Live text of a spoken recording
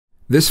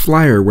This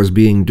flyer was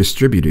being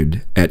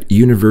distributed at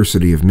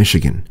University of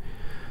Michigan.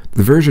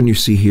 The version you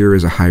see here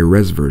is a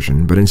high-res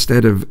version, but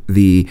instead of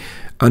the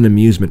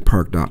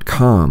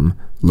unamusementpark.com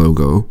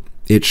logo,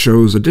 it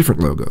shows a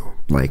different logo,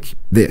 like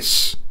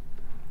this.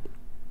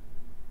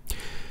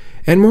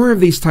 And more of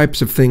these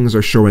types of things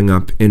are showing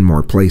up in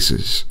more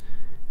places.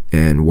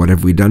 And what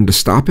have we done to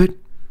stop it?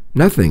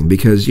 Nothing,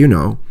 because,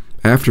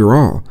 after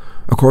all,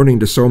 according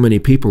to so many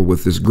people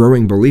with this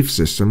growing belief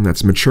system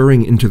that's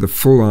maturing into the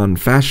full-on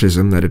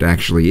fascism that it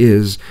actually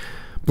is,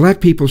 black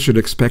people should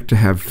expect to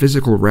have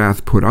physical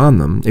wrath put on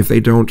them if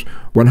they don't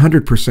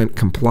 100%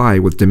 comply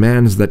with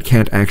demands that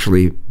can't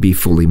actually be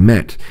fully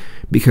met,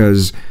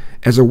 because,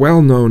 as a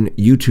well-known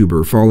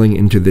YouTuber falling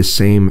into this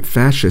same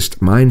fascist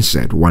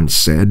mindset once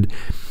said,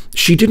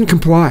 "She didn't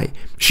comply.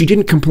 She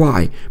didn't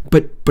comply.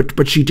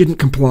 But she didn't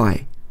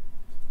comply."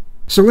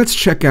 So let's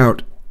check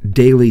out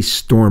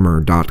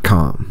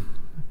dailystormer.com.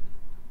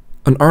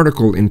 An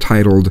article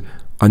entitled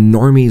 "A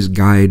Normie's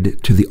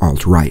Guide to the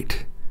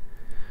Alt-Right."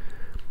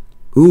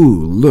 Ooh,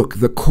 look,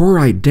 the core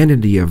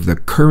identity of the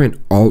current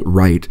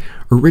alt-right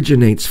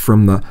originates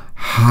from the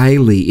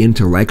highly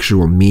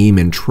intellectual meme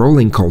and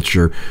trolling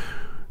culture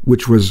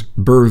which was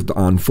birthed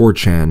on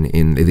 4chan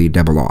in the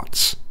double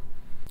aughts.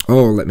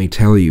 Oh, let me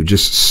tell you,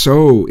 just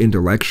so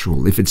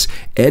intellectual. If it's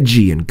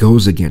edgy and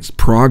goes against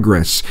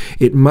progress,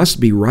 it must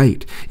be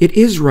right. It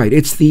is right.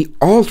 It's the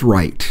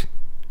alt-right.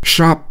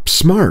 Shop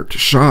smart.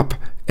 Shop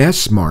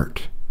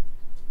S-smart.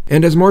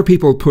 And as more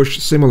people push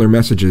similar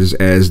messages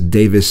as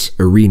Davis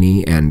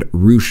Arini and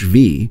Roosh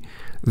V,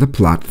 the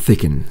plot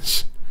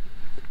thickens.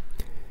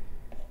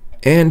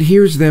 And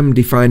here's them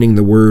defining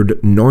the word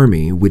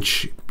normie,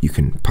 which you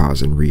can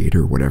pause and read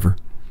or whatever.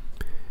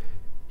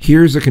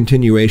 Here's a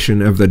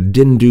continuation of the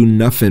Dindu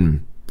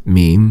Nuffin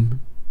meme.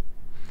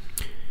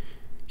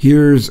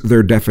 Here's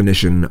their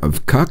definition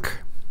of cuck.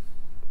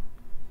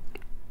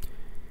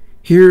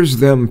 Here's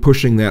them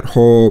pushing that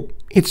whole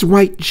 "it's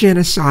white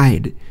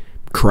genocide"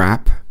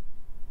 crap.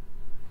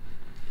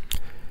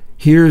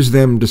 Here's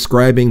them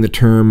describing the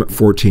term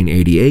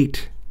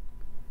 1488.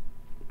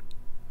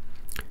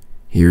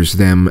 Here's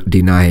them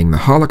denying the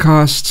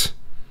Holocaust.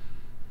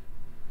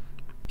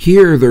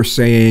 Here they're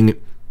saying,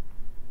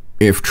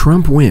 if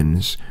Trump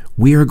wins,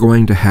 we are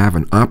going to have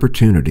an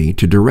opportunity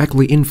to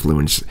directly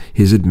influence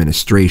his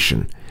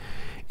administration.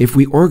 If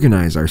we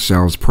organize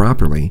ourselves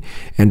properly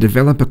and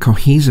develop a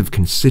cohesive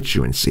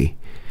constituency,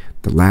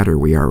 the latter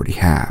we already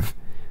have,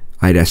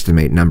 I'd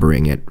estimate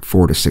numbering at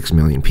 4 to 6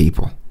 million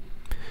people.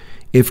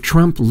 If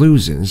Trump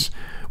loses,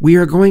 we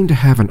are going to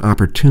have an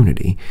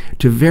opportunity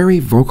to very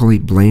vocally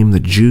blame the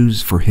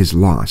Jews for his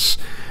loss,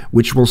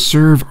 which will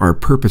serve our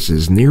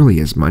purposes nearly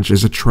as much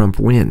as a Trump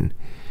win.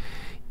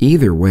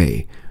 Either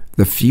way,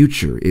 the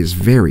future is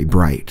very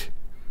bright.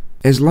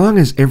 As long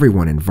as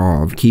everyone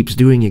involved keeps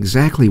doing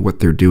exactly what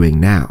they're doing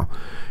now,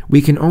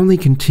 we can only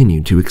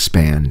continue to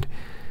expand.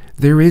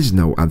 There is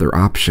no other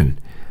option.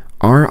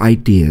 Our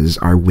ideas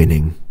are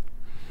winning.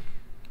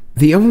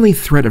 The only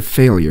threat of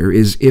failure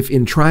is if,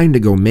 in trying to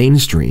go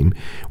mainstream,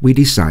 we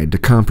decide to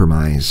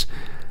compromise.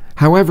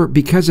 However,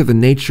 because of the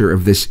nature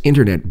of this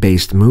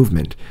internet-based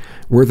movement,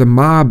 where the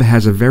mob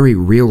has a very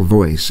real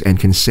voice and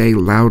can say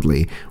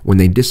loudly when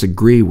they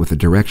disagree with the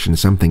direction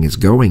something is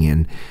going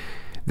in,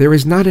 there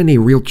is not any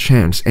real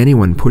chance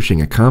anyone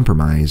pushing a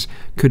compromise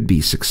could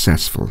be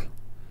successful.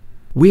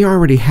 We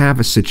already have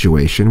a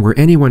situation where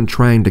anyone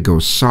trying to go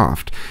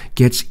soft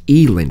gets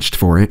lynched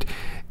for it,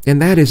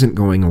 and that isn't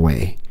going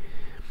away.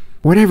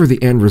 Whatever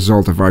the end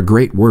result of our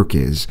great work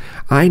is,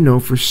 I know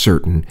for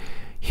certain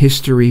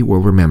history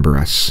will remember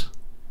us.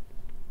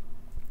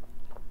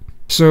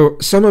 So,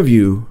 some of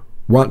you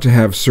want to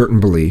have certain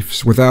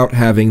beliefs without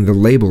having the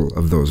label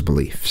of those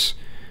beliefs.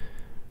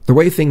 The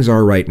way things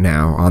are right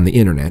now on the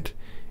internet,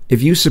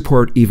 if you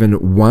support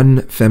even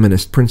one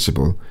feminist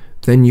principle,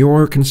 then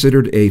you're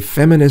considered a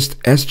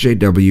feminist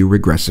SJW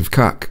regressive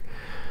cuck.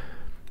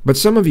 But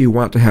some of you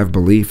want to have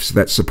beliefs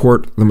that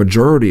support the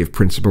majority of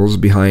principles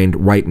behind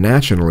white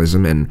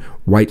nationalism and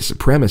white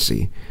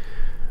supremacy,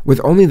 with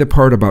only the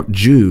part about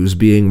Jews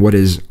being what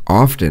is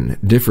often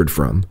differed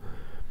from.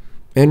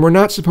 And we're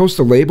not supposed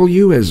to label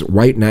you as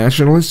white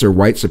nationalists or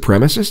white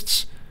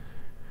supremacists?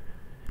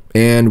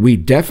 And we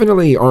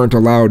definitely aren't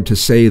allowed to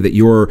say that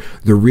you're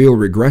the real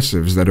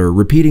regressives that are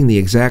repeating the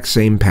exact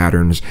same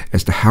patterns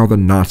as to how the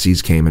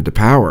Nazis came into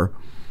power.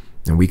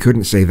 And we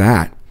couldn't say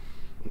that.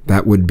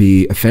 That would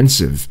be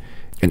offensive.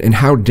 And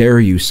how dare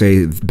you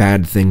say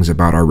bad things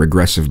about our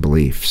regressive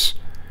beliefs?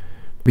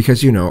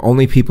 Because,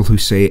 only people who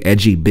say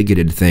edgy,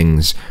 bigoted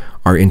things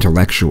are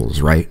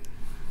intellectuals, right?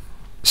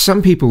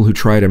 Some people who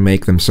try to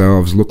make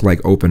themselves look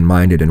like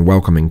open-minded and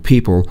welcoming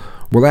people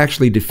will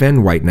actually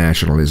defend white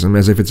nationalism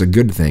as if it's a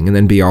good thing and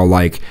then be all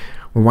like,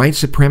 white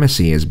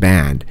supremacy is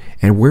bad,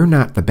 and we're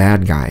not the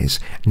bad guys.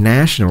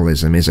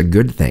 Nationalism is a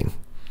good thing.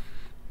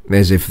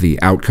 As if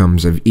the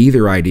outcomes of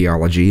either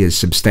ideology is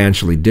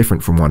substantially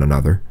different from one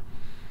another.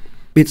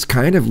 It's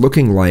kind of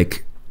looking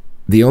like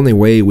the only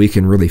way we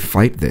can really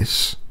fight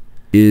this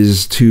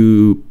is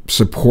to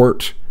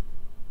support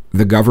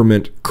the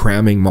government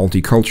cramming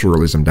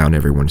multiculturalism down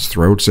everyone's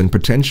throats, and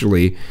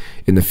potentially,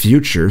 in the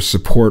future,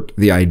 support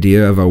the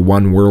idea of a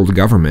one-world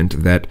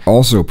government that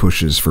also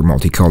pushes for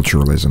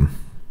multiculturalism.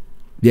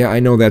 Yeah, I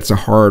know that's a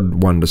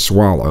hard one to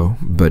swallow,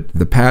 but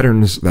the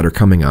patterns that are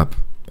coming up,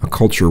 a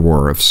culture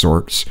war of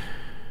sorts,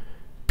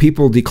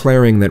 people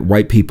declaring that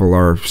white people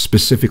are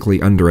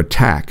specifically under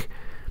attack,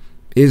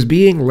 is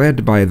being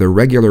led by the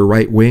regular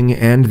right wing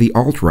and the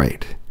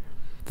alt-right.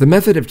 The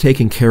method of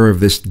taking care of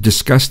this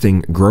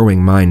disgusting,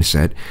 growing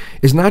mindset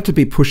is not to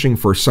be pushing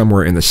for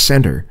somewhere in the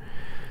center.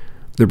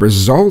 The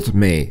result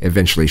may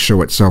eventually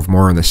show itself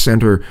more in the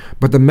center,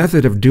 but the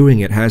method of doing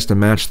it has to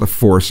match the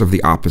force of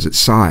the opposite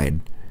side.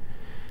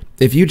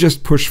 If you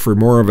just push for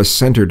more of a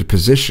centered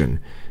position,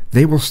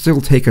 they will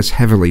still take us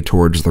heavily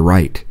towards the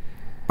right.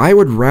 I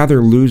would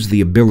rather lose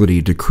the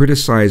ability to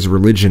criticize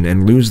religion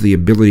and lose the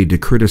ability to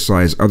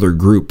criticize other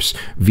groups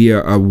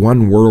via a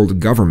one-world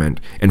government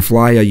and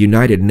fly a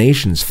United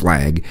Nations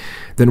flag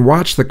than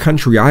watch the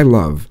country I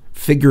love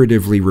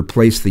figuratively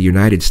replace the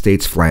United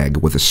States flag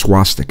with a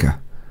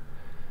swastika.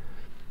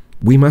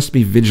 We must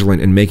be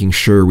vigilant in making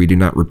sure we do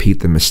not repeat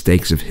the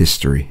mistakes of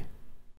history.